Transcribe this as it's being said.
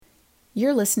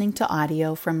You're listening to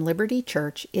audio from Liberty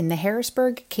Church in the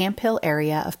Harrisburg Camp Hill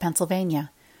area of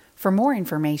Pennsylvania. For more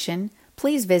information,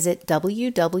 please visit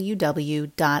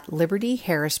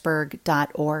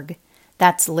www.libertyharrisburg.org.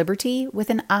 That's Liberty with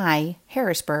an I,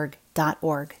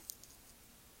 Harrisburg.org.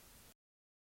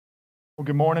 Well,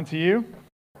 good morning to you.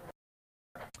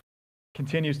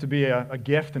 Continues to be a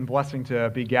gift and blessing to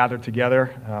be gathered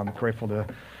together. I'm grateful to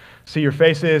see your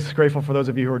faces. Grateful for those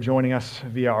of you who are joining us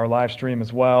via our live stream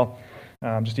as well.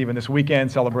 Just even this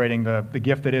weekend, celebrating the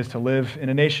gift it is to live in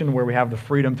a nation where we have the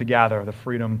freedom to gather, the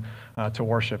freedom to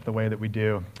worship the way that we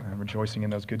do, rejoicing in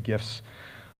those good gifts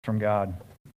from God.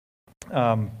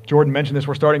 Jordan mentioned this.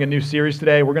 We're starting a new series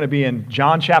today. We're going to be in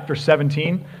John chapter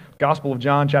 17, Gospel of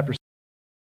John chapter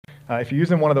 17. If you're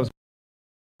using one of those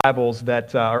Bibles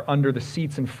that are under the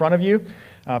seats in front of you,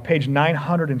 page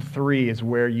 903 is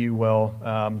where you will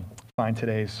find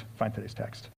today's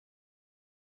text.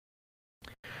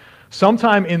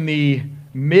 Sometime in the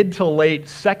mid to late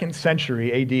 2nd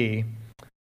century AD,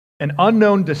 an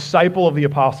unknown disciple of the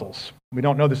apostles, we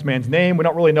don't know this man's name, we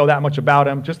don't really know that much about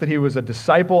him, just that he was a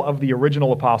disciple of the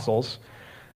original apostles,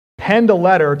 penned a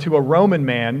letter to a Roman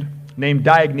man named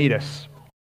Diognetus.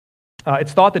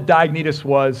 It's thought that Diognetus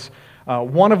was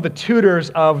one of the tutors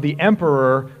of the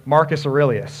emperor Marcus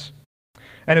Aurelius.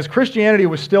 And as Christianity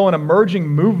was still an emerging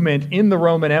movement in the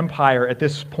Roman Empire at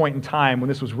this point in time when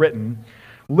this was written,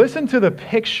 listen to the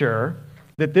picture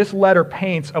that this letter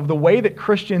paints of the way that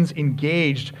Christians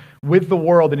engaged with the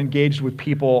world and engaged with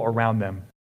people around them.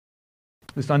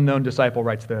 This unknown disciple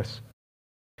writes this: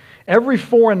 "Every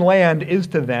foreign land is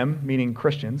to them," meaning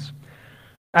Christians,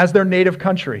 "as their native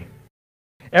country.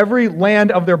 Every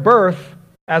land of their birth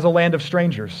as a land of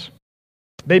strangers.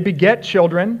 They beget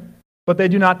children, but they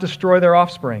do not destroy their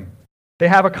offspring. They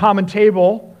have a common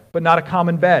table, but not a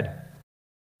common bed.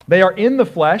 They are in the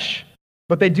flesh,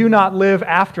 but they do not live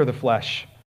after the flesh.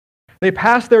 They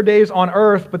pass their days on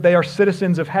earth, but they are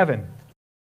citizens of heaven.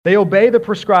 They obey the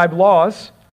prescribed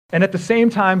laws, and at the same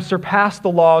time surpass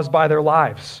the laws by their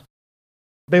lives.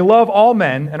 They love all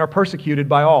men and are persecuted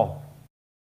by all.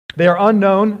 They are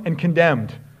unknown and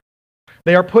condemned.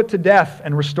 They are put to death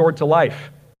and restored to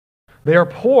life. They are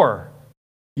poor,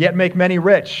 yet make many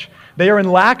rich. They are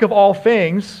in lack of all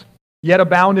things, yet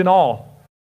abound in all.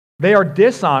 They are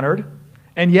dishonored,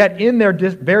 and yet in their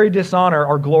very dishonor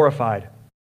are glorified.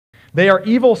 They are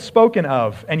evil spoken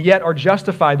of, and yet are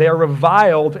justified. They are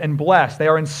reviled and blessed. They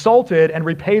are insulted and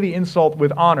repay the insult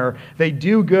with honor. They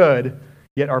do good,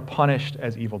 yet are punished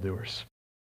as evildoers."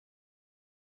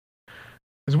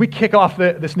 As we kick off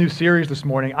this new series this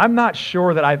morning, I'm not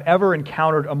sure that I've ever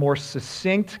encountered a more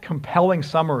succinct, compelling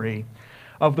summary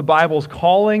of the Bible's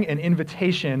calling and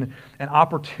invitation and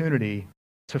opportunity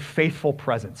to faithful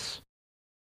presence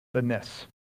than this.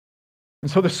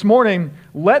 And so this morning,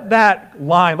 let that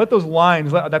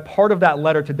part of that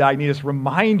letter to Diognetus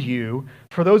remind you,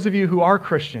 for those of you who are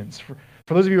Christians, for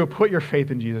those of you who put your faith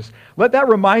in Jesus, let that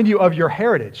remind you of your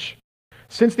heritage.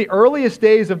 Since the earliest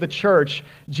days of the church,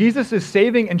 Jesus'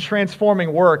 saving and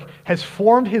transforming work has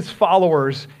formed his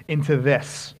followers into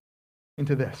this.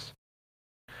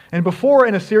 And before,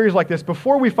 in a series like this,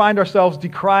 before we find ourselves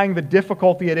decrying the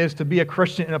difficulty it is to be a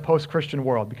Christian in a post-Christian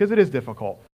world, because it is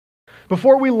difficult,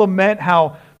 before we lament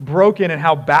how broken and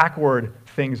how backward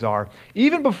things are,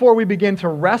 even before we begin to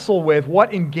wrestle with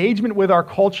what engagement with our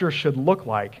culture should look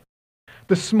like,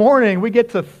 this morning we get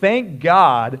to thank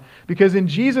God because in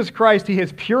Jesus Christ he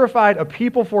has purified a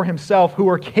people for himself who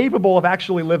are capable of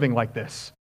actually living like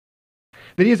this.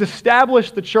 That he has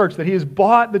established the church, that he has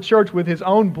bought the church with his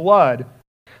own blood,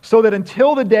 so that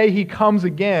until the day he comes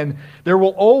again, there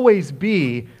will always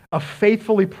be a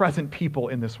faithfully present people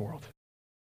in this world.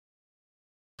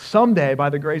 Someday, by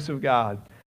the grace of God,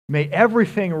 may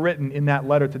everything written in that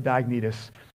letter to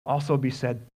Diognetus also be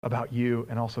said about you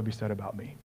and also be said about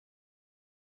me.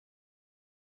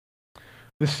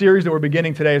 This series that we're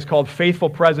beginning today is called Faithful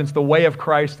Presence, the Way of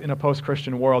Christ in a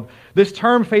Post-Christian World. This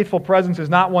term, faithful presence, is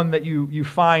not one that you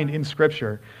find in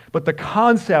Scripture, but the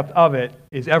concept of it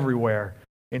is everywhere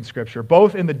in Scripture,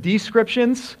 both in the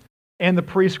descriptions and the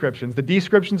prescriptions. The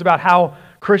descriptions about how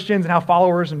Christians and how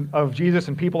followers of Jesus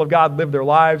and people of God live their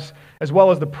lives, as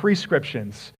well as the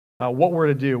prescriptions, what we're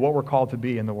to do, what we're called to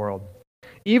be in the world.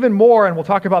 Even more, and we'll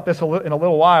talk about this in a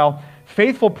little while,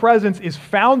 faithful presence is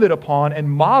founded upon and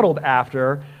modeled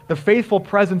after the faithful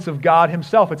presence of God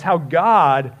himself. It's how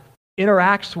God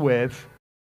interacts with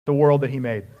the world that he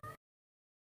made.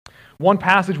 One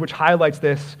passage which highlights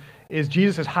this is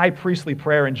Jesus' high priestly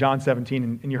prayer in John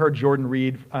 17, and you heard Jordan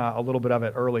read a little bit of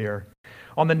it earlier.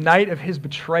 On the night of his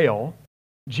betrayal,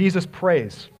 Jesus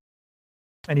prays.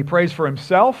 And he prays for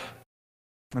himself,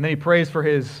 And then he prays for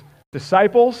his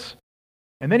disciples.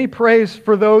 And then he prays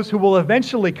for those who will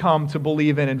eventually come to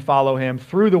believe in and follow him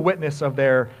through the witness of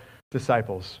their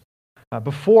disciples.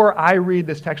 Before I read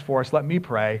this text for us, let me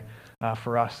pray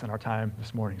for us in our time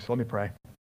this morning. So let me pray.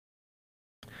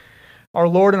 Our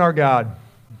Lord and our God,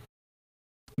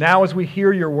 now as we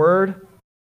hear your word,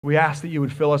 we ask that you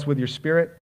would fill us with your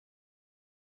Spirit.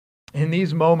 In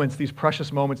these moments, these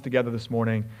precious moments together this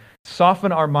morning,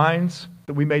 soften our minds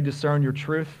that we may discern your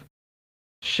truth.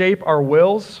 Shape our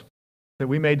wills that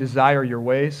we may desire your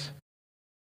ways.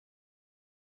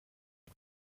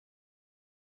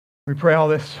 We pray all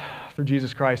this through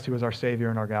Jesus Christ, who is our Savior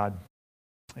and our God.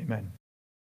 Amen.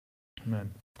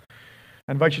 Amen.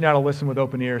 I invite you now to listen with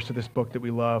open ears to this book that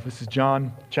we love. This is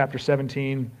John chapter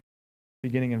 17,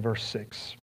 beginning in verse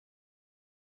 6.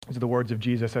 These are the words of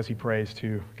Jesus as he prays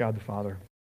to God the Father.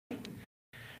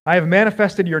 I have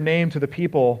manifested your name to the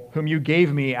people whom you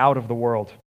gave me out of the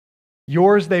world.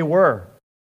 Yours they were,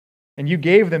 and you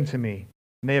gave them to me,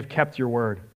 and they have kept your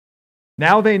word.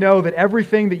 Now they know that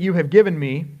everything that you have given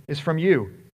me is from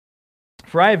you.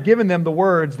 For I have given them the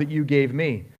words that you gave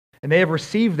me, and they have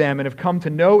received them and have come to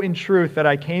know in truth that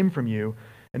I came from you,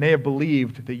 and they have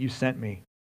believed that you sent me.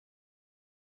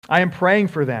 I am praying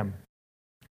for them.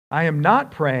 I am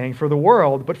not praying for the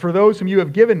world, but for those whom you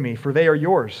have given me, for they are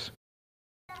yours.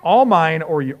 All mine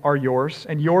are yours,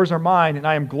 and yours are mine, and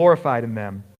I am glorified in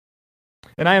them.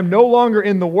 And I am no longer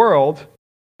in the world,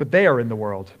 but they are in the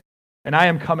world, and I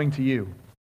am coming to you.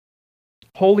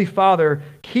 Holy Father,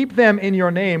 keep them in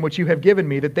your name which you have given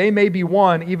me, that they may be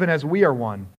one even as we are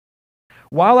one.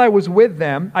 While I was with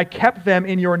them, I kept them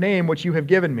in your name which you have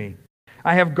given me.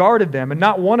 I have guarded them, and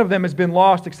not one of them has been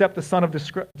lost except the son of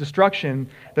destruction,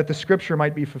 that the scripture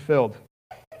might be fulfilled.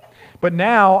 But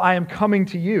now I am coming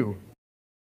to you,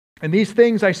 and these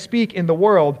things I speak in the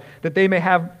world, that they may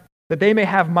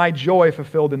have my joy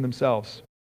fulfilled in themselves.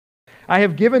 I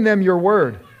have given them your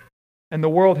word, and the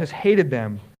world has hated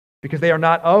them, because they are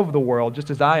not of the world,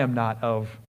 just as I am not of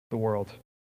the world.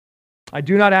 I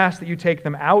do not ask that you take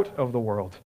them out of the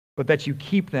world, but that you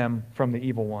keep them from the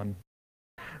evil one.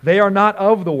 They are not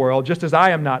of the world, just as I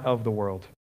am not of the world.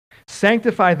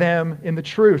 Sanctify them in the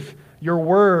truth. Your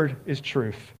word is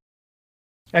truth.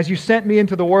 As you sent me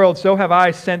into the world, so have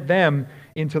I sent them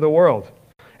into the world.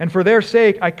 And for their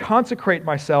sake I consecrate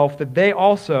myself, that they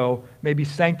also may be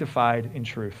sanctified in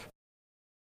truth.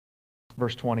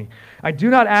 Verse 20. I do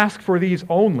not ask for these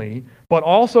only, but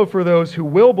also for those who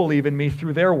will believe in me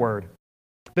through their word,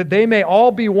 that they may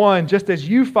all be one, just as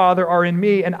you, Father, are in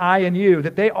me and I in you,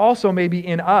 that they also may be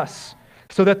in us,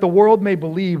 so that the world may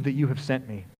believe that you have sent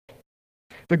me.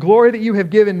 The glory that you have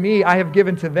given me, I have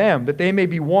given to them, that they may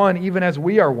be one even as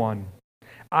we are one.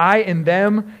 I in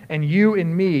them and you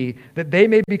in me, that they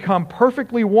may become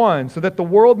perfectly one, so that the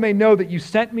world may know that you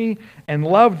sent me and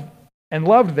loved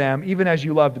them even as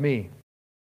you loved me.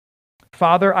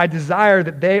 Father, I desire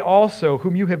that they also,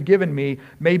 whom you have given me,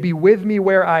 may be with me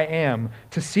where I am,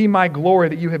 to see my glory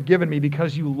that you have given me,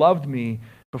 because you loved me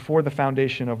before the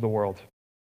foundation of the world.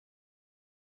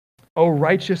 O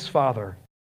righteous Father,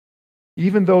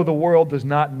 even though the world does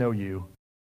not know you,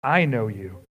 I know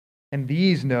you, and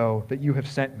these know that you have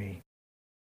sent me.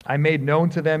 I made known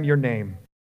to them your name,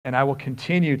 and I will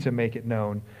continue to make it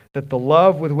known, that the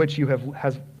love with which you have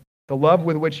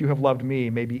loved me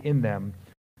may be in them,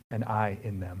 and I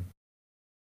in them.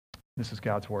 This is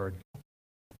God's word.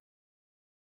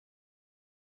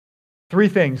 Three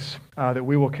things that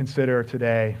we will consider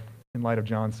today in light of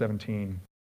John 17.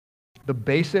 The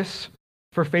basis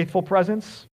for faithful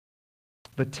presence,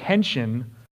 the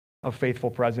tension of faithful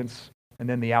presence, and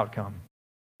then the outcome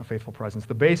of faithful presence.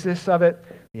 The basis of it,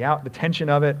 the tension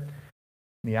of it, and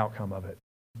the outcome of it.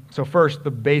 So first,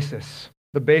 the basis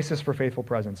for faithful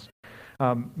presence.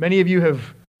 Many of you have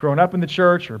grown up in the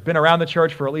church or been around the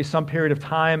church for at least some period of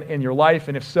time in your life,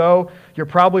 and if so, you're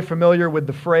probably familiar with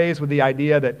the phrase, with the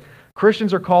idea that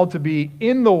Christians are called to be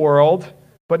in the world,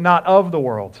 but not of the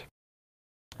world.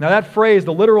 Now that phrase,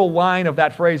 the literal line of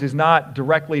that phrase is not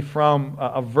directly from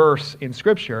a verse in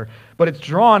Scripture, but it's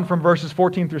drawn from verses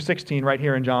 14 through 16 right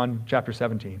here in John chapter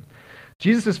 17.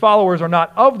 Jesus' followers are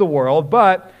not of the world,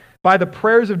 but by the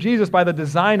prayers of Jesus, by the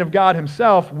design of God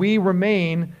himself, we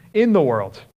remain in the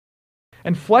world.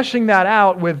 And fleshing that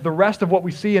out with the rest of what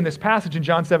we see in this passage in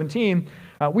John 17,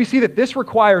 we see that this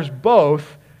requires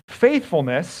both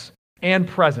faithfulness and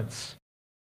presence.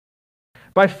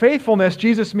 By faithfulness,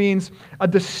 Jesus means a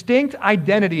distinct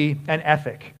identity and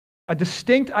ethic. A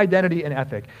distinct identity and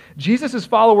ethic. Jesus'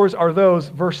 followers are those,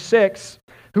 verse 6,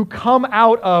 who come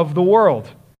out of the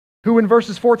world. who in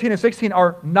verses 14 and 16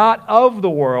 are not of the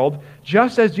world,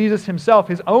 just as Jesus himself,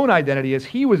 his own identity as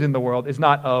he was in the world, is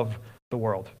not of the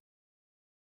world.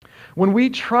 When we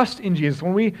trust in Jesus,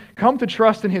 when we come to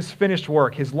trust in his finished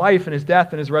work, his life and his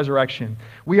death and his resurrection,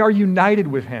 we are united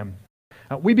with him.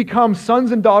 We become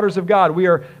sons and daughters of God. We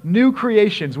are new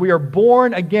creations. We are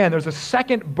born again. There's a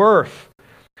second birth.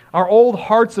 Our old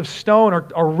hearts of stone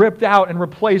are ripped out and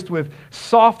replaced with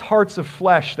soft hearts of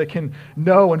flesh that can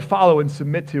know and follow and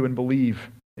submit to and believe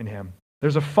in him.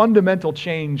 There's a fundamental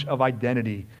change of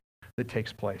identity that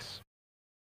takes place.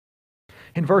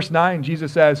 In verse 9,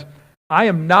 Jesus says, I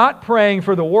am not praying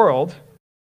for the world,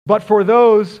 but for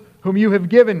those whom you have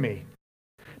given me.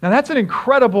 Now that's an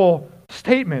incredible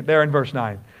statement there in verse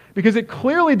 9, because it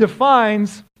clearly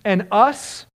defines an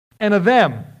us and a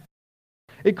them.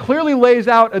 It clearly lays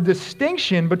out a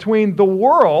distinction between the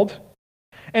world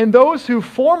and those who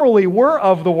formerly were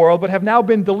of the world but have now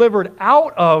been delivered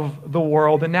out of the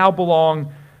world and now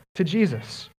belong to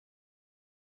Jesus.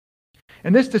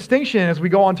 And this distinction, as we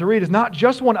go on to read, is not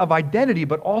just one of identity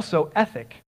but also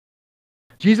ethic.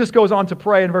 Jesus goes on to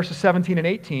pray in verses 17 and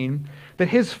 18 that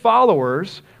his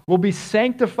followers will be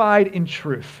sanctified in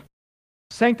truth.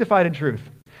 Sanctified in truth.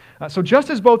 So just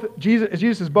as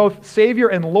Jesus is both Savior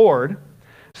and Lord,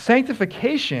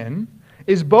 sanctification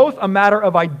is both a matter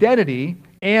of identity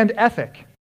and ethic.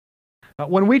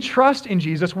 When we trust in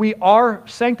Jesus, we are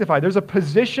sanctified. There's a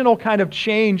positional kind of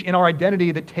change in our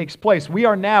identity that takes place. We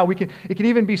are now, it can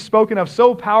even be spoken of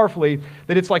so powerfully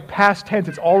that it's like past tense.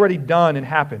 It's already done and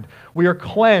happened. We are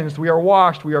cleansed, we are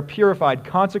washed, we are purified,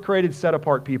 consecrated, set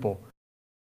apart people.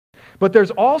 But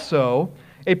there's also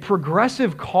a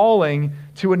progressive calling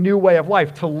to a new way of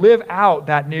life, to live out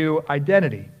that new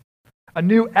identity, a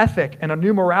new ethic and a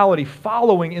new morality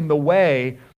following in the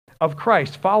way of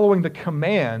Christ, following the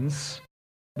commands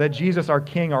that Jesus, our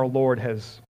King, our Lord,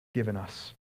 has given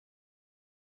us.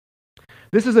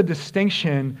 This is a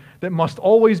distinction that must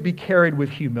always be carried with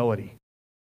humility.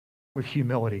 With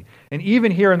humility. And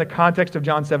even here in the context of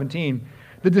John 17,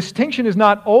 the distinction is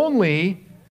not only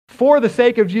for the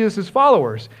sake of Jesus'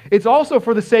 followers, it's also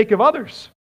for the sake of others.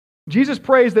 Jesus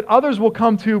prays that others will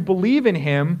come to believe in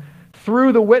him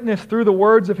through the witness, through the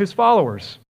words of his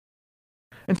followers.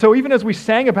 And so even as we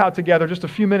sang about together just a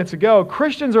few minutes ago,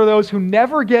 Christians are those who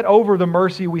never get over the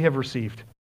mercy we have received.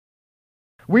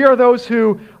 We are those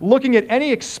who, looking at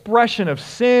any expression of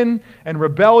sin and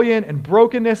rebellion and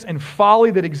brokenness and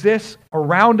folly that exists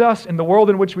around us in the world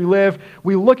in which we live,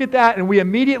 we look at that and we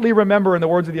immediately remember, in the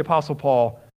words of the Apostle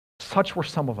Paul, such were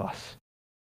some of us.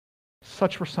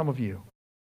 Such were some of you.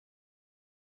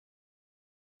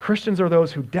 Christians are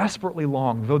those who desperately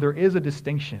long, though there is a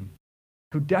distinction,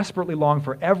 who desperately long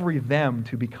for every them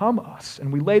to become us.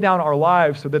 And we lay down our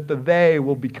lives so that the they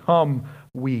will become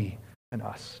we and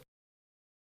us.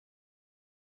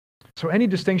 So any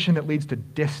distinction that leads to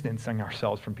distancing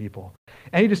ourselves from people,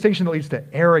 any distinction that leads to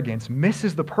arrogance,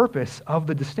 misses the purpose of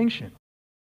the distinction.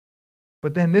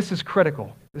 But then this is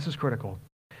critical. This is critical.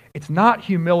 It's not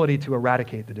humility to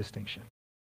eradicate the distinction.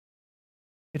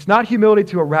 It's not humility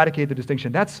to eradicate the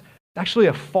distinction. That's actually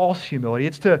a false humility.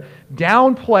 It's to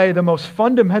downplay the most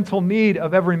fundamental need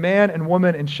of every man and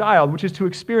woman and child, which is to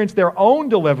experience their own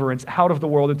deliverance out of the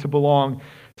world and to belong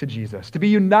to Jesus, to be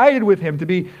united with him, to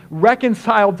be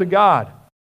reconciled to God.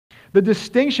 The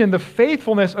distinction, the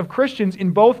faithfulness of Christians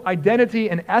in both identity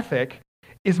and ethic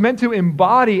is meant to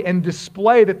embody and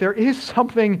display that there is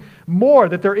something more,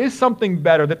 that there is something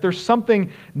better, that there's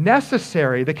something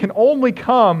necessary that can only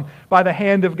come by the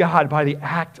hand of God, by the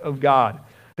act of God.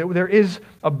 That there is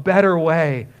a better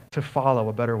way to follow,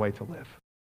 a better way to live.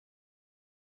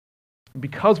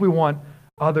 Because we want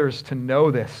others to know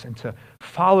this and to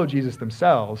follow Jesus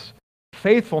themselves,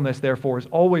 faithfulness, therefore, is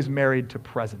always married to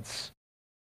presence.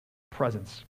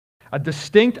 Presence. A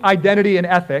distinct identity and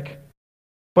ethic,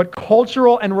 but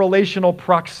cultural and relational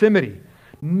proximity,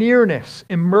 nearness,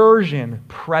 immersion,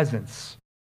 presence.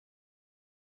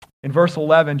 In verse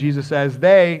 11, Jesus says,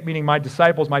 they, meaning my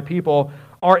disciples, my people,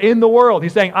 are in the world.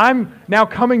 He's saying, I'm now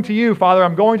coming to you, Father.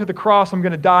 I'm going to the cross. I'm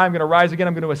going to die. I'm going to rise again.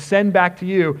 I'm going to ascend back to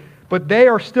you. But they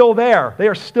are still there. They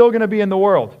are still going to be in the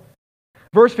world.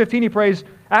 Verse 15, he prays,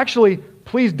 actually,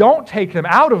 please don't take them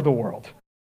out of the world.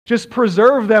 Just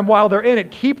preserve them while they're in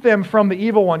it. Keep them from the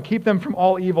evil one. Keep them from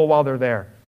all evil while they're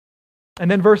there. And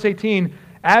then verse 18,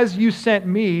 as you sent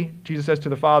me, Jesus says to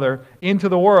the Father, into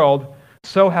the world,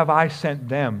 so have I sent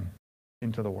them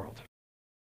into the world.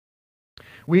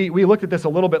 We looked at this a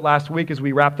little bit last week as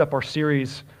we wrapped up our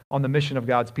series on the mission of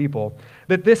God's people,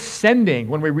 that this sending,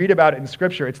 when we read about it in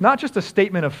Scripture, it's not just a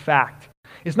statement of fact.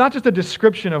 It's not just a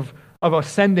description of of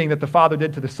ascending that the Father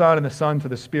did to the Son and the Son to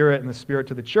the Spirit and the Spirit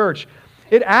to the church,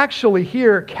 it actually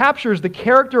here captures the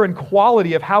character and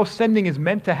quality of how sending is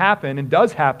meant to happen and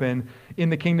does happen in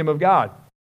the kingdom of God.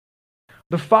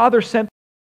 The Father sent,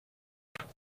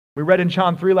 we read in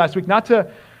John 3 last week, not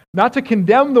to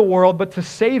condemn the world, but to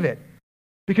save it,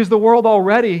 because the world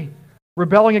already,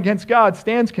 rebelling against God,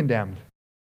 stands condemned.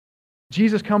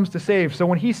 Jesus comes to save. So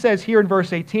when he says here in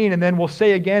verse 18, and then we'll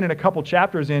say again in a couple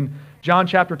chapters in John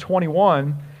chapter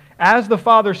 21, as the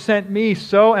Father sent me,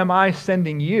 so am I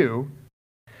sending you.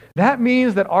 That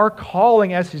means that our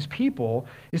calling as his people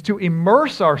is to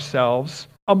immerse ourselves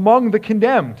among the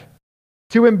condemned,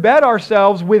 to embed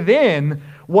ourselves within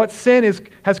what sin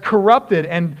has corrupted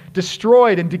and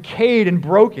destroyed and decayed and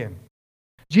broken.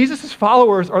 Jesus'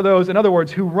 followers are those, in other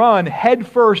words, who run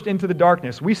headfirst into the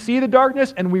darkness. We see the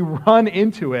darkness and we run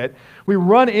into it. We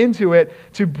run into it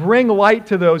to bring light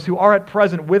to those who are at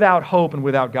present without hope and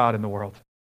without God in the world.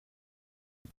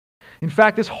 In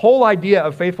fact, this whole idea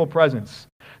of faithful presence,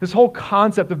 this whole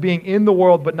concept of being in the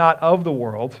world but not of the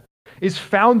world, is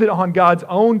founded on God's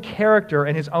own character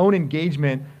and his own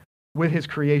engagement with his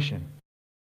creation.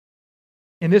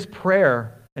 In this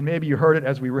prayer, and maybe you heard it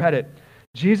as we read it,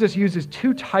 Jesus uses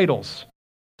two titles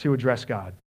to address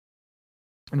God.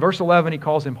 In verse 11, he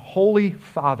calls him Holy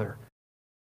Father.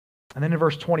 And then in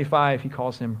verse 25, he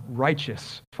calls him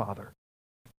Righteous Father.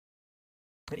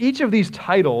 Each of these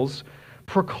titles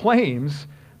proclaims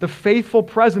the faithful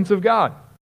presence of God.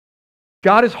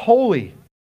 God is holy.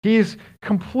 He is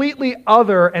completely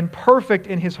other and perfect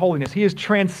in his holiness. He is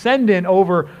transcendent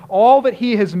over all that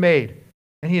he has made.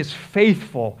 And he is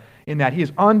faithful in that. He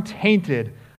is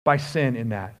untainted by sin in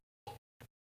that.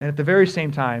 And at the very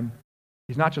same time,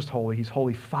 he's not just holy, he's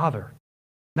Holy Father.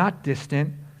 Not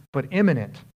distant, but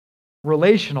immanent,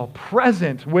 relational,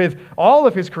 present with all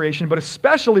of his creation, but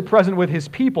especially present with his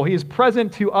people. He is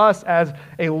present to us as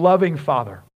a loving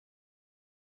Father.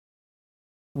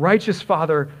 Righteous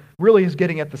Father really is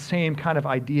getting at the same kind of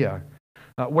idea,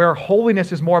 where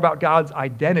holiness is more about God's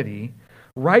identity.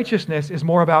 Righteousness is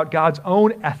more about God's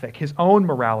own ethic, his own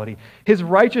morality. His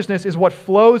righteousness is what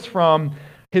flows from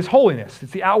his holiness.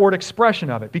 It's the outward expression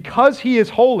of it. Because he is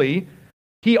holy,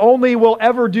 he only will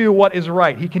ever do what is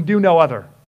right. He can do no other.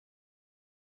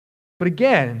 But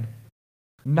again,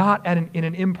 not in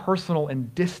an impersonal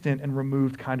and distant and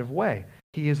removed kind of way.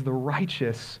 He is the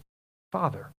righteous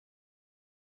Father.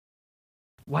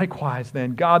 Likewise,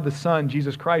 then, God the Son,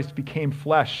 Jesus Christ, became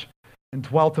flesh and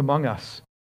dwelt among us.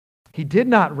 He did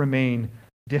not remain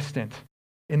distant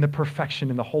in the perfection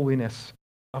and the holiness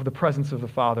of the presence of the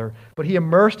Father, but he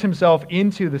immersed himself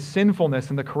into the sinfulness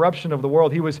and the corruption of the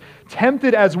world. He was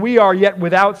tempted as we are, yet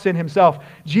without sin himself.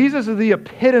 Jesus is the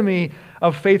epitome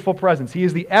of faithful presence. He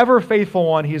is the ever faithful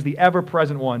one. He is the ever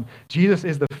present one. Jesus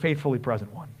is the faithfully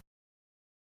present one.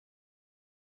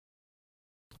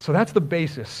 So that's the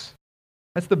basis.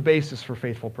 That's the basis for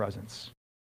faithful presence.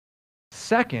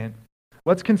 Second,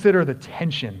 let's consider the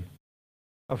tension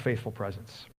of faithful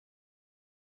presence.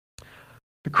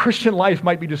 The Christian life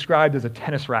might be described as a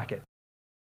tennis racket.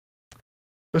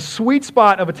 The sweet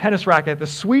spot of a tennis racket, the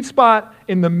sweet spot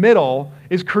in the middle,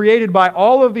 is created by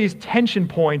all of these tension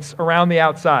points around the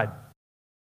outside.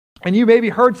 And you maybe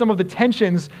heard some of the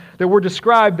tensions that were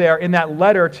described there in that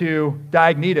letter to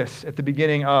Diognetus at the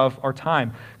beginning of our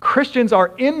time. Christians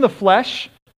are in the flesh.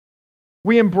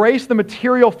 We embrace the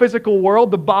material, physical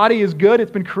world. The body is good.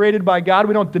 It's been created by God.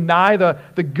 We don't deny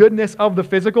the goodness of the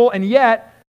physical, and yet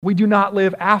we do not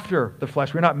live after the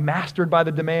flesh. We're not mastered by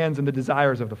the demands and the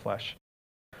desires of the flesh.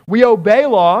 We obey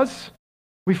laws.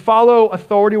 We follow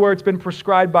authority where it's been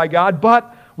prescribed by God,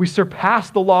 but we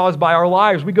surpass the laws by our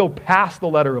lives. We go past the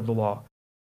letter of the law.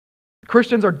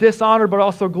 Christians are dishonored but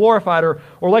also glorified, or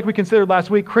like we considered last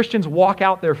week, Christians walk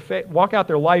out their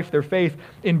life, their faith,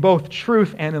 in both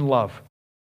truth and in love.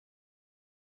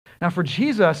 Now for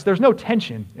Jesus, there's no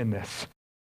tension in this.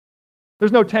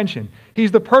 There's no tension.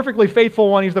 He's the perfectly faithful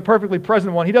one. He's the perfectly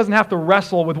present one. He doesn't have to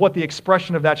wrestle with what the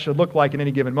expression of that should look like in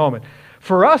any given moment.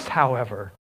 For us,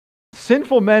 however,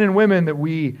 sinful men and women that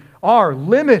we are,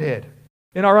 limited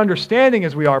in our understanding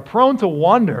as we are, prone to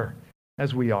wander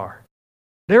as we are,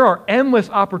 there are endless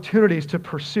opportunities to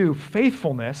pursue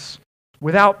faithfulness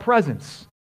without presence,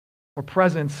 or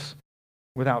presence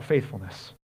without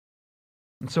faithfulness.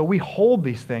 And so we hold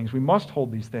these things, we must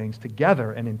hold these things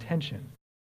together and in tension.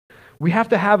 We have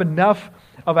to have enough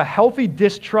of a healthy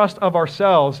distrust of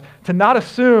ourselves to not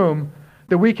assume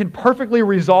that we can perfectly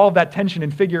resolve that tension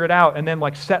and figure it out and then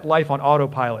set life on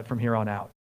autopilot from here on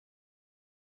out.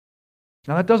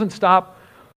 Now that doesn't stop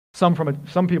some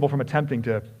people from attempting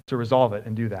to resolve it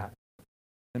and do that.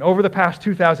 And over the past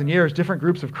 2,000 years, different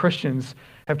groups of Christians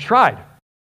have tried.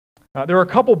 There are a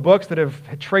couple books that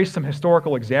have traced some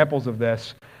historical examples of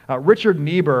this. Richard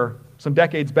Niebuhr, some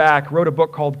decades back, wrote a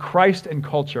book called Christ and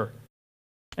Culture.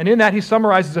 And in that, he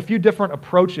summarizes a few different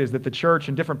approaches that the church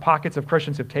and different pockets of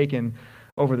Christians have taken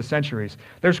over the centuries.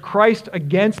 There's Christ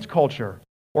against culture,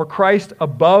 or Christ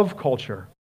above culture.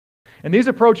 And these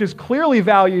approaches clearly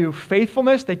value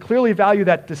faithfulness. They clearly value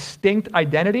that distinct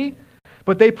identity,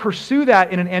 but they pursue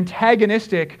that in an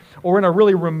antagonistic or in a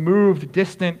really removed,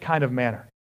 distant kind of manner.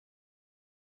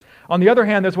 On the other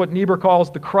hand, there's what Niebuhr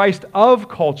calls the Christ of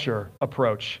culture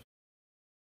approach,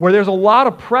 where there's a lot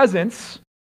of presence,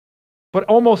 but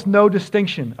almost no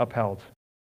distinction upheld.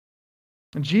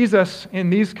 And Jesus, in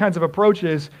these kinds of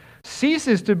approaches,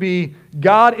 ceases to be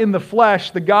God in the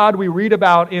flesh, the God we read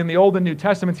about in the Old and New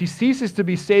Testaments. He ceases to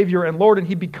be Savior and Lord, and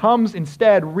he becomes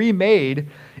instead remade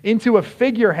into a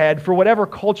figurehead for whatever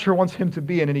culture wants him to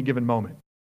be in any given moment.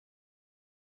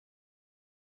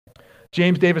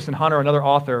 James Davison Hunter, another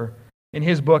author, in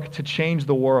his book, To Change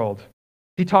the World,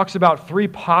 he talks about three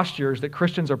postures that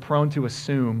Christians are prone to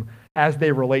assume as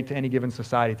they relate to any given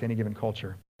society, to any given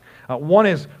culture. One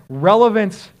is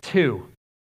relevance to.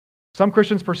 Some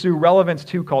Christians pursue relevance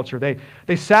to culture.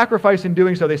 They sacrifice in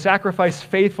doing so. They sacrifice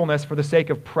faithfulness for the sake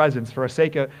of presence, for the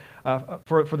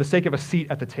sake of a seat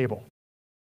at the table.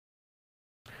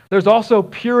 There's also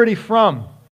purity from,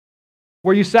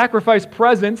 where you sacrifice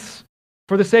presence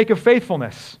for the sake of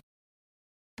faithfulness.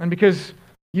 And because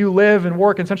you live and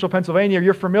work in central Pennsylvania,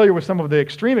 you're familiar with some of the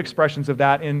extreme expressions of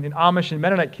that in Amish and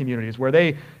Mennonite communities, where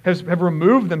they have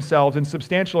removed themselves in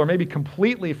substantial or maybe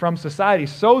completely from society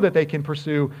so that they can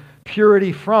pursue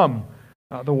purity from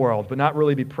the world, but not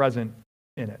really be present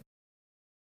in it.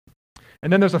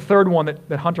 And then there's a third one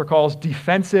that Hunter calls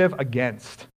defensive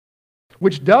against,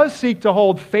 which does seek to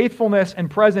hold faithfulness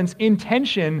and presence in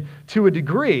tension to a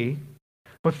degree.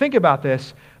 But think about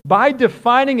this. By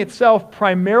defining itself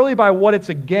primarily by what it's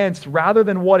against rather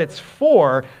than what it's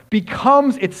for,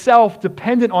 becomes itself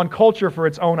dependent on culture for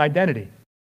its own identity,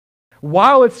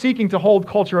 while it's seeking to hold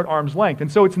culture at arm's length.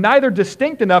 And so it's neither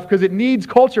distinct enough because it needs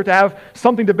culture to have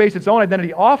something to base its own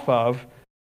identity off of,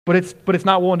 but it's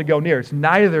not willing to go near. It's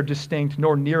neither distinct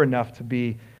nor near enough to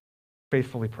be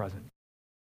faithfully present.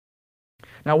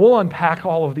 Now, we'll unpack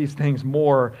all of these things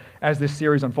more as this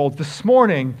series unfolds. This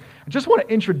morning, I just want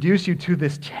to introduce you to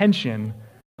this tension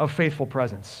of faithful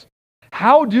presence.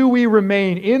 How do we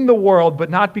remain in the world but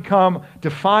not become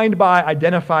defined by,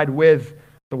 identified with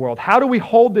the world? How do we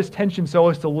hold this tension so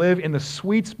as to live in the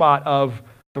sweet spot of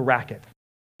the racket,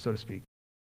 so to speak?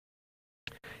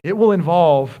 It will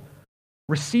involve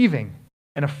receiving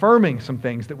and affirming some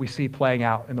things that we see playing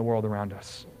out in the world around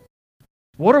us.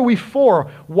 What are we for?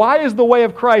 Why is the way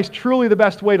of Christ truly the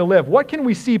best way to live? What can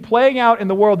we see playing out in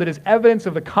the world that is evidence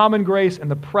of the common grace and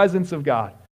the presence of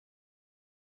God?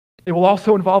 It will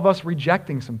also involve us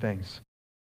rejecting some things.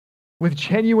 With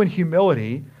genuine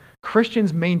humility,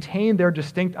 Christians maintain their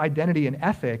distinct identity and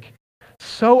ethic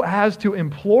so as to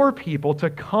implore people to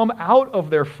come out of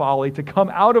their folly, to come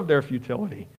out of their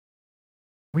futility.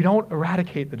 We don't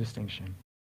eradicate the distinction,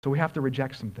 so we have to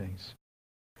reject some things.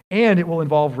 And it will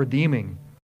involve redeeming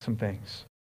some things.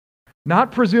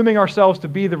 Not presuming ourselves to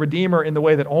be the Redeemer in the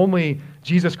way that only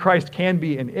Jesus Christ can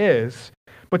be and is,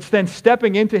 but then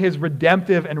stepping into his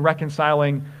redemptive and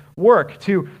reconciling work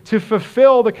to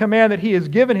fulfill the command that he has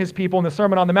given his people in the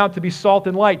Sermon on the Mount to be salt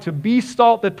and light, to be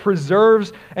salt that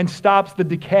preserves and stops the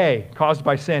decay caused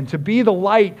by sin, to be the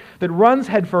light that runs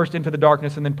headfirst into the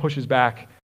darkness and then pushes back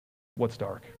what's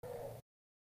dark.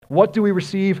 What do we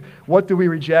receive? What do we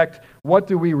reject? What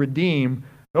do we redeem?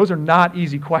 Those are not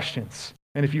easy questions.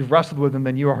 And if you've wrestled with them,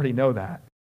 then you already know that.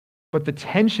 But the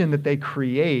tension that they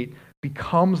create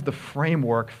becomes the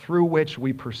framework through which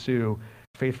we pursue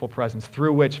faithful presence,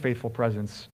 through which faithful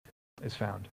presence is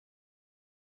found.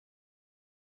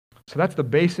 So that's the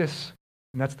basis,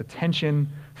 and that's the tension.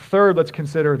 Third, let's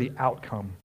consider the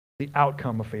outcome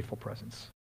of faithful presence.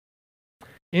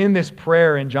 In this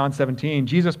prayer in John 17,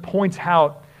 Jesus points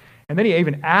out, and then he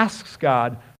even asks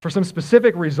God for some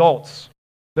specific results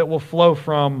that will flow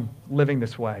from living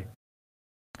this way.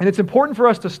 And it's important for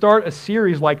us to start a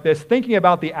series like this thinking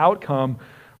about the outcome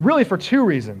really for two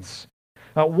reasons.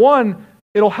 One,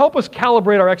 it'll help us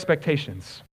calibrate our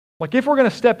expectations. Like if we're going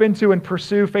to step into and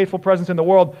pursue faithful presence in the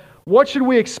world, what should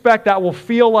we expect that will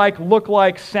feel like, look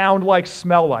like, sound like,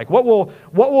 smell like? What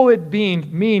will it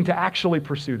mean to actually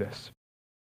pursue this?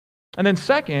 And then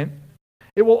second,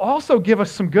 it will also give us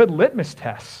some good litmus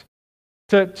tests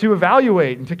to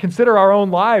evaluate and to consider our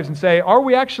own lives and say, are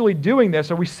we actually doing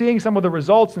this? Are we seeing some of the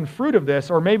results and fruit of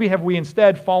this? Or maybe have we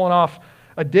instead fallen off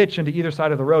a ditch into either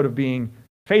side of the road of being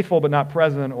faithful but not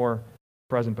present, or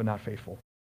present but not faithful.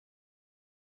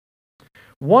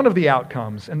 One of the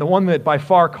outcomes, and the one that by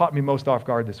far caught me most off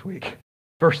guard this week,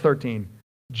 verse 13,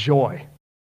 joy.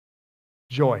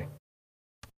 Joy.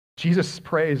 Jesus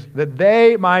prays that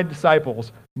they, my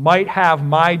disciples, might have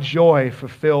my joy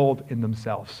fulfilled in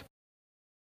themselves.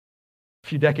 A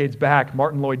few decades back,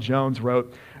 Martin Lloyd-Jones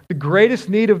wrote, "The greatest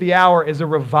need of the hour is a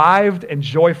revived and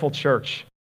joyful church."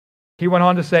 He went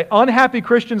on to say, "Unhappy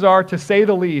Christians are, to say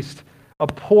the least, a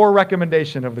poor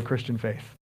recommendation of the Christian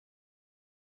faith."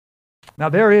 Now,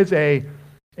 there is a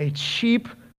cheap,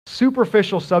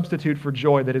 superficial substitute for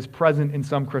joy that is present in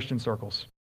some Christian circles.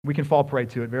 We can fall prey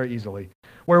to it very easily,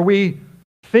 where we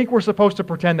think we're supposed to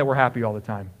pretend that we're happy all the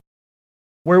time,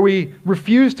 where we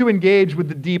refuse to engage with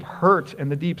the deep hurt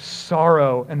and the deep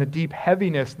sorrow and the deep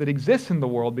heaviness that exists in the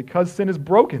world because sin has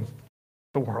broken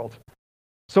the world.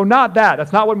 So not that.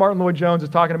 That's not what Martin Lloyd-Jones is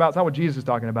talking about. It's not what Jesus is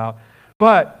talking about.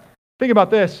 But think about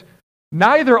this.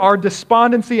 Neither are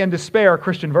despondency and despair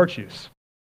Christian virtues.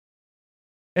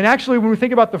 And actually, when we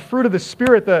think about the fruit of the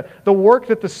Spirit, the work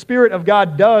that the Spirit of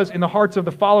God does in the hearts of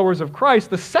the followers of Christ,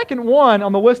 the second one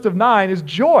on the list of 9 is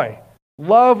joy.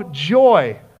 Love,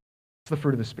 joy. It's the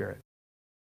fruit of the Spirit.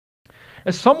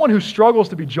 As someone who struggles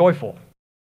to be joyful,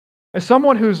 as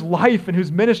someone whose life and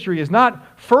whose ministry is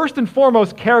not first and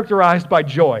foremost characterized by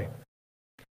joy,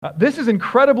 this is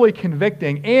incredibly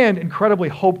convicting and incredibly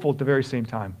hopeful at the very same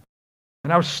time.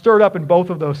 And I was stirred up in both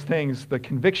of those things, the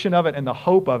conviction of it and the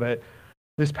hope of it,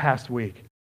 this past week.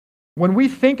 When we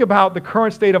think about the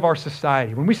current state of our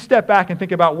society, when we step back and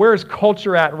think about where is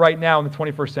culture at right now in the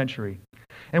 21st century,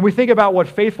 and we think about what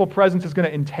faithful presence is going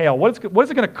to entail, what is it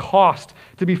going to cost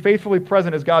to be faithfully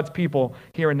present as God's people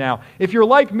here and now? If you're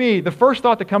like me, the first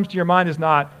thought that comes to your mind is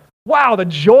not, wow, the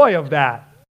joy of that.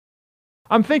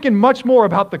 I'm thinking much more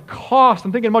about the cost.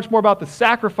 I'm thinking much more about the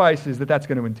sacrifices that that's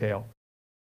going to entail.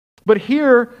 But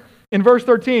here in verse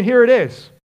 13, here it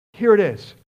is. Here it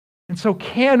is. And so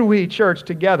can we, church,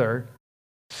 together,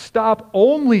 stop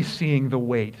only seeing the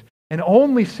weight and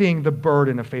only seeing the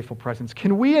burden of faithful presence?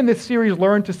 Can we in this series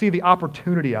learn to see the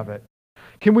opportunity of it?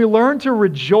 Can we learn to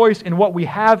rejoice in what we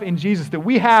have in Jesus, that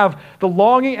we have the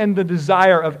longing and the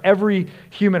desire of every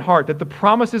human heart, that the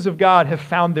promises of God have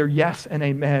found their yes and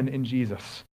amen in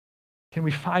Jesus? Can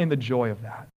we find the joy of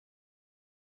that?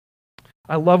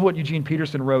 I love what Eugene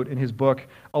Peterson wrote in his book,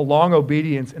 A Long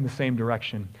Obedience in the Same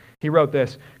Direction. He wrote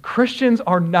this: Christians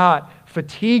are not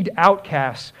fatigued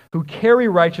outcasts who carry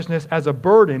righteousness as a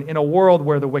burden in a world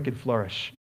where the wicked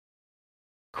flourish.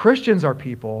 Christians are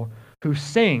people who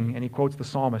sing, and he quotes the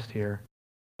psalmist here,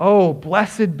 "Oh,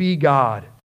 blessed be God,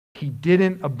 he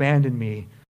didn't abandon me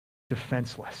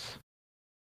defenseless."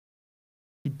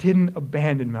 He didn't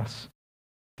abandon us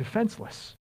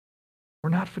defenseless. We're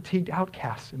not fatigued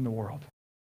outcasts in the world.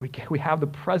 We have the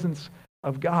presence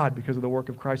of God because of the work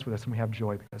of Christ with us, and we have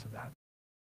joy because of that.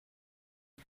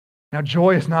 Now,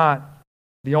 joy is not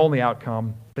the only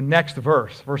outcome. The next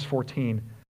verse, verse 14,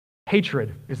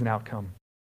 hatred is an outcome.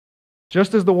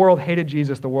 Just as the world hated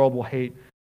Jesus, the world will hate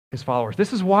his followers.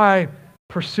 This is why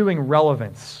pursuing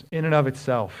relevance in and of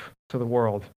itself to the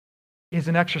world is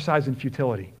an exercise in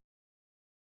futility.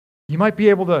 You might be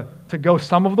able to go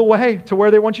some of the way to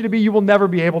where they want you to be. You will never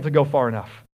be able to go far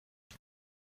enough.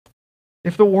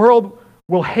 If the world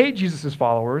will hate Jesus'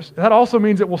 followers, that also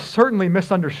means it will certainly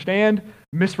misunderstand,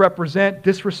 misrepresent,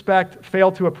 disrespect,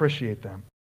 fail to appreciate them.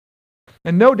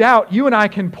 And no doubt, you and I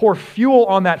can pour fuel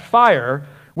on that fire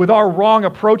with our wrong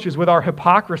approaches, with our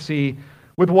hypocrisy,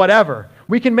 with whatever.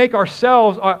 We can make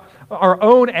ourselves our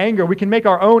own anger, we can make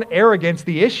our own arrogance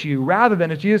the issue, rather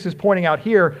than, as Jesus is pointing out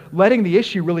here, letting the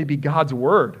issue really be God's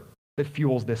word that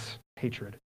fuels this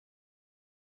hatred.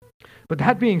 But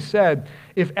that being said,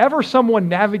 if ever someone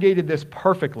navigated this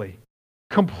perfectly,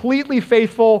 completely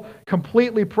faithful,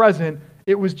 completely present,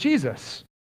 it was Jesus.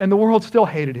 And the world still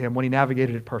hated him when he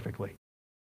navigated it perfectly.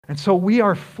 And so we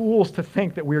are fools to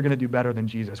think that we're going to do better than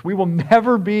Jesus. We will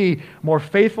never be more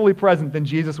faithfully present than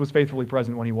Jesus was faithfully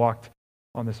present when he walked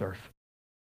on this earth.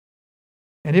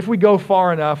 And if we go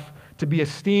far enough to be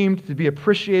esteemed, to be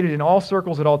appreciated in all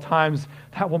circles at all times,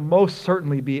 that will most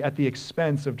certainly be at the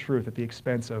expense of truth, at the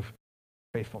expense of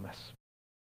faithfulness.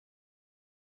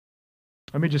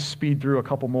 Let me just speed through a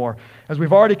couple more. As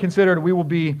we've already considered, we will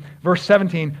be, verse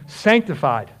 17,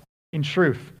 sanctified in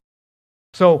truth.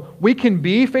 So we can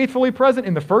be faithfully present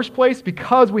in the first place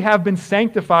because we have been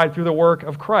sanctified through the work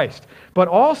of Christ. But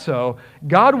also,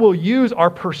 God will use our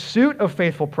pursuit of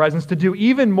faithful presence to do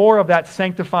even more of that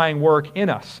sanctifying work in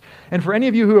us. And for any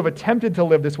of you who have attempted to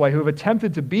live this way, who have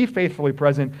attempted to be faithfully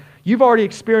present, you've already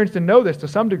experienced and know this to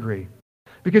some degree.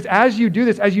 Because as you do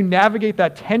this, as you navigate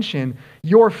that tension,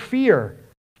 your fear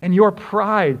and your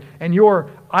pride and your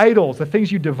idols, the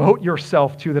things you devote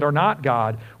yourself to that are not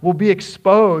God, will be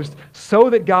exposed so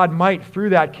that God might, through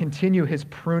that, continue his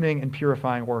pruning and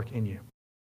purifying work in you.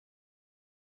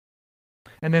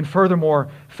 And then furthermore,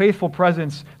 faithful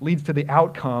presence leads to the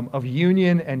outcome of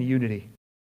union and unity.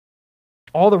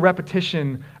 All the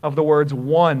repetition of the words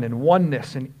one and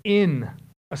oneness and in,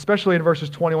 especially in verses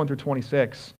 21 through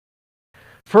 26.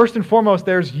 First and foremost,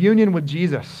 there's union with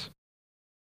Jesus.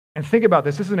 And think about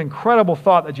this. This is an incredible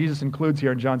thought that Jesus includes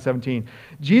here in John 17.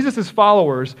 Jesus'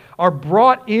 followers are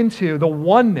brought into the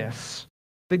oneness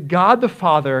that God the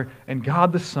Father and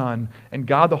God the Son and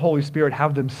God the Holy Spirit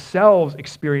have themselves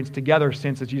experienced together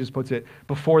since, as Jesus puts it,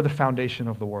 before the foundation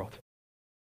of the world.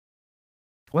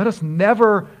 Let us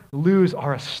never lose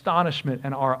our astonishment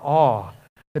and our awe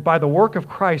that by the work of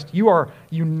Christ, you are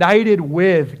united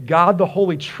with God the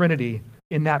Holy Trinity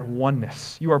in that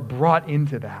oneness. You are brought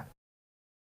into that.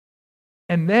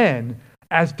 And then,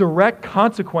 as direct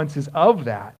consequences of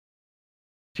that,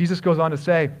 Jesus goes on to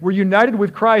say, we're united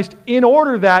with Christ in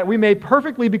order that we may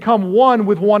perfectly become one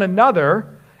with one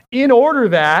another, in order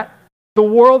that the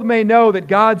world may know that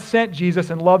God sent Jesus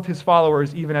and loved his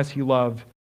followers even as he loved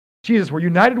Jesus. We're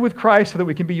united with Christ so that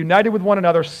we can be united with one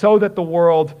another so that the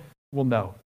world will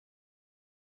know.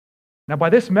 Now, by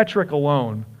this metric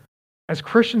alone, as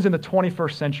Christians in the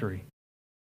 21st century,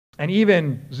 and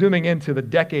even zooming into the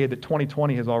decade that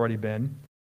 2020 has already been,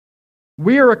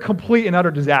 we are a complete and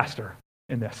utter disaster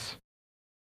in this.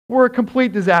 We're a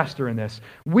complete disaster in this.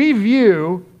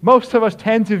 Most of us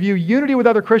tend to view unity with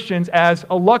other Christians as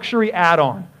a luxury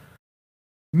add-on.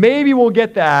 Maybe we'll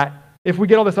get that if we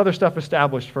get all this other stuff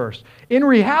established first. In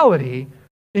reality,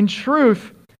 in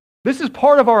truth, this is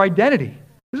part of our identity.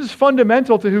 This is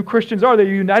fundamental to who Christians are. They're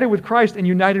united with Christ and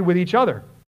united with each other.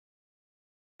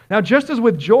 Now, just as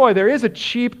with joy, there is a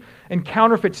cheap and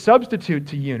counterfeit substitute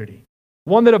to unity,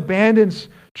 one that abandons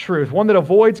truth, one that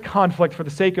avoids conflict for the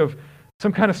sake of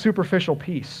some kind of superficial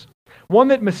peace, one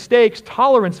that mistakes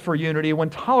tolerance for unity when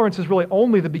tolerance is really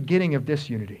only the beginning of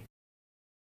disunity.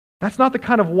 That's not the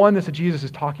kind of oneness that Jesus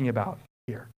is talking about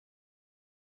here.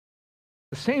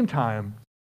 At the same time,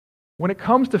 when it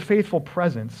comes to faithful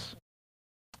presence,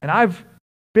 and I've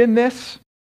been this,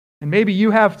 and maybe you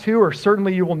have too, or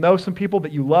certainly you will know some people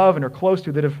that you love and are close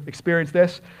to that have experienced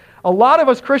this. A lot of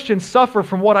us Christians suffer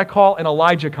from what I call an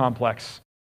Elijah complex.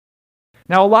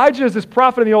 Now, Elijah is this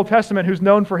prophet in the Old Testament who's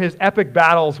known for his epic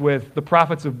battles with the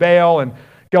prophets of Baal and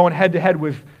going head-to-head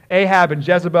with Ahab and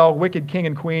Jezebel, wicked king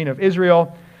and queen of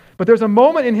Israel. But there's a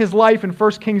moment in his life in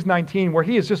 1 Kings 19 where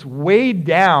he is just weighed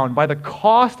down by the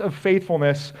cost of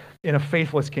faithfulness in a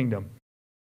faithless kingdom.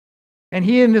 And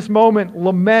he, in this moment,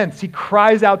 laments. He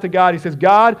cries out to God. He says,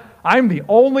 God, I'm the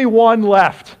only one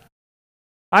left.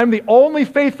 I'm the only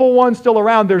faithful one still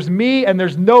around. There's me and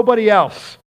there's nobody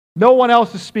else. No one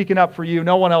else is speaking up for you.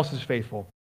 No one else is faithful.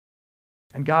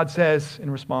 And God says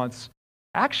in response,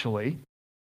 actually,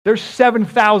 there's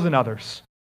 7,000 others.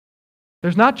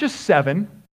 There's not just 7,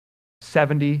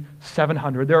 70,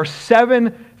 700. There are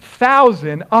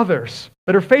 7,000 others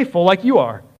that are faithful like you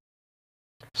are.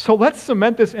 So let's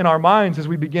cement this in our minds as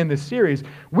we begin this series.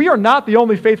 We are not the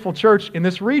only faithful church in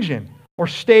this region or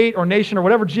state or nation or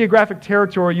whatever geographic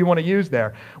territory you want to use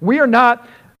there. We are not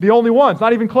the only ones,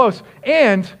 not even close.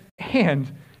 And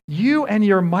you and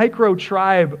your micro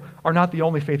tribe are not the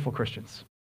only faithful Christians.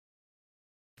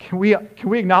 Can we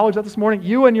acknowledge that this morning?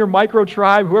 You and your micro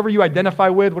tribe, whoever you identify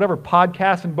with, whatever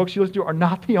podcasts and books you listen to, are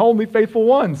not the only faithful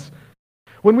ones.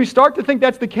 When we start to think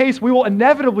that's the case, we will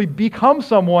inevitably become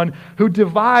someone who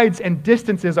divides and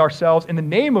distances ourselves in the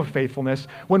name of faithfulness,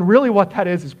 when really what that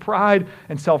is pride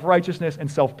and self-righteousness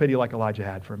and self-pity like Elijah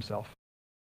had for himself.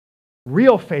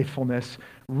 Real faithfulness,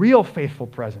 real faithful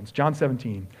presence, John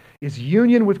 17, is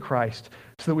union with Christ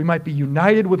so that we might be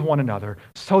united with one another,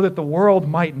 so that the world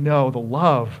might know the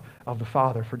love of the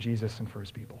Father for Jesus and for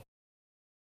his people.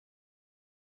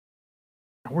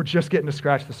 We're just getting to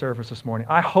scratch the surface this morning.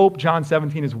 I hope John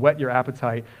 17 has whet your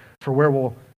appetite for where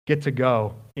we'll get to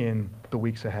go in the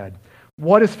weeks ahead.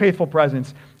 What is faithful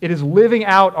presence? It is living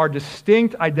out our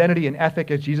distinct identity and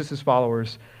ethic as Jesus'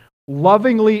 followers,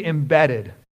 lovingly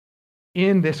embedded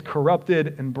in this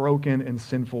corrupted and broken and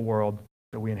sinful world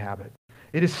that we inhabit.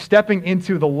 It is stepping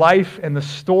into the life and the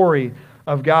story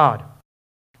of God,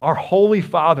 our Holy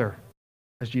Father,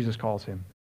 as Jesus calls him,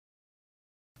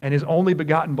 and his only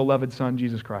begotten beloved Son,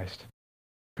 Jesus Christ,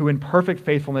 who in perfect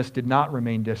faithfulness did not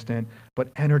remain distant,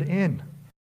 but entered in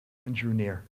and drew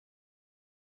near.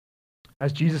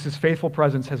 As Jesus' faithful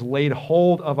presence has laid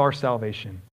hold of our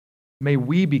salvation, may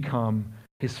we become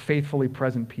his faithfully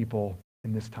present people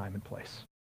in this time and place.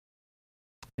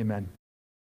 Amen.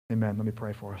 Amen. Let me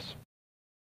pray for us.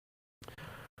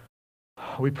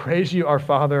 We praise you, our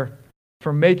Father,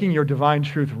 for making your divine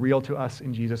truth real to us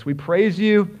in Jesus. We praise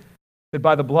you that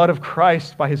by the blood of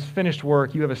Christ, by his finished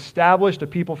work, you have established a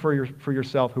people for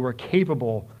yourself who are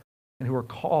capable and who are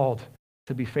called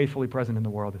to be faithfully present in the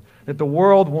world. That the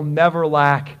world will never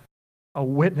lack a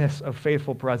witness of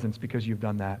faithful presence because you've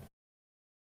done that.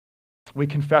 We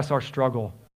confess our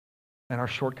struggle and our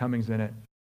shortcomings in it.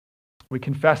 We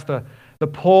confess the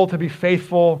pull to be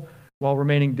faithful while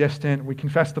remaining distant. We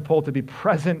confess the pull to be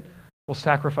present while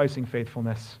sacrificing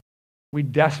faithfulness. We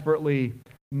desperately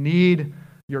need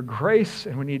your grace,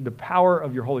 and we need the power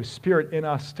of your Holy Spirit in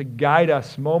us to guide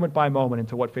us moment by moment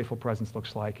into what faithful presence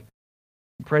looks like.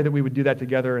 We pray that we would do that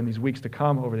together in these weeks to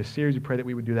come over this series. We pray that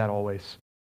we would do that always.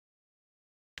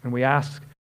 And we ask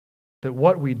that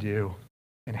what we do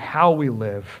and how we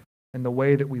live and the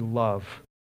way that we love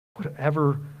would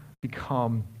ever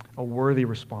become a worthy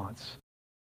response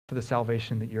to the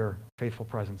salvation that your faithful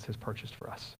presence has purchased for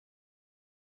us.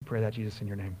 We pray that, Jesus, in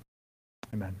your name.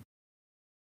 Amen.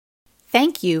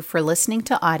 Thank you for listening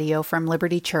to audio from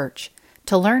Liberty Church.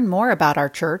 To learn more about our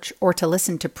church or to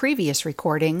listen to previous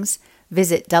recordings,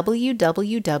 visit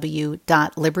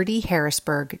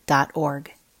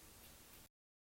www.libertyharrisburg.org.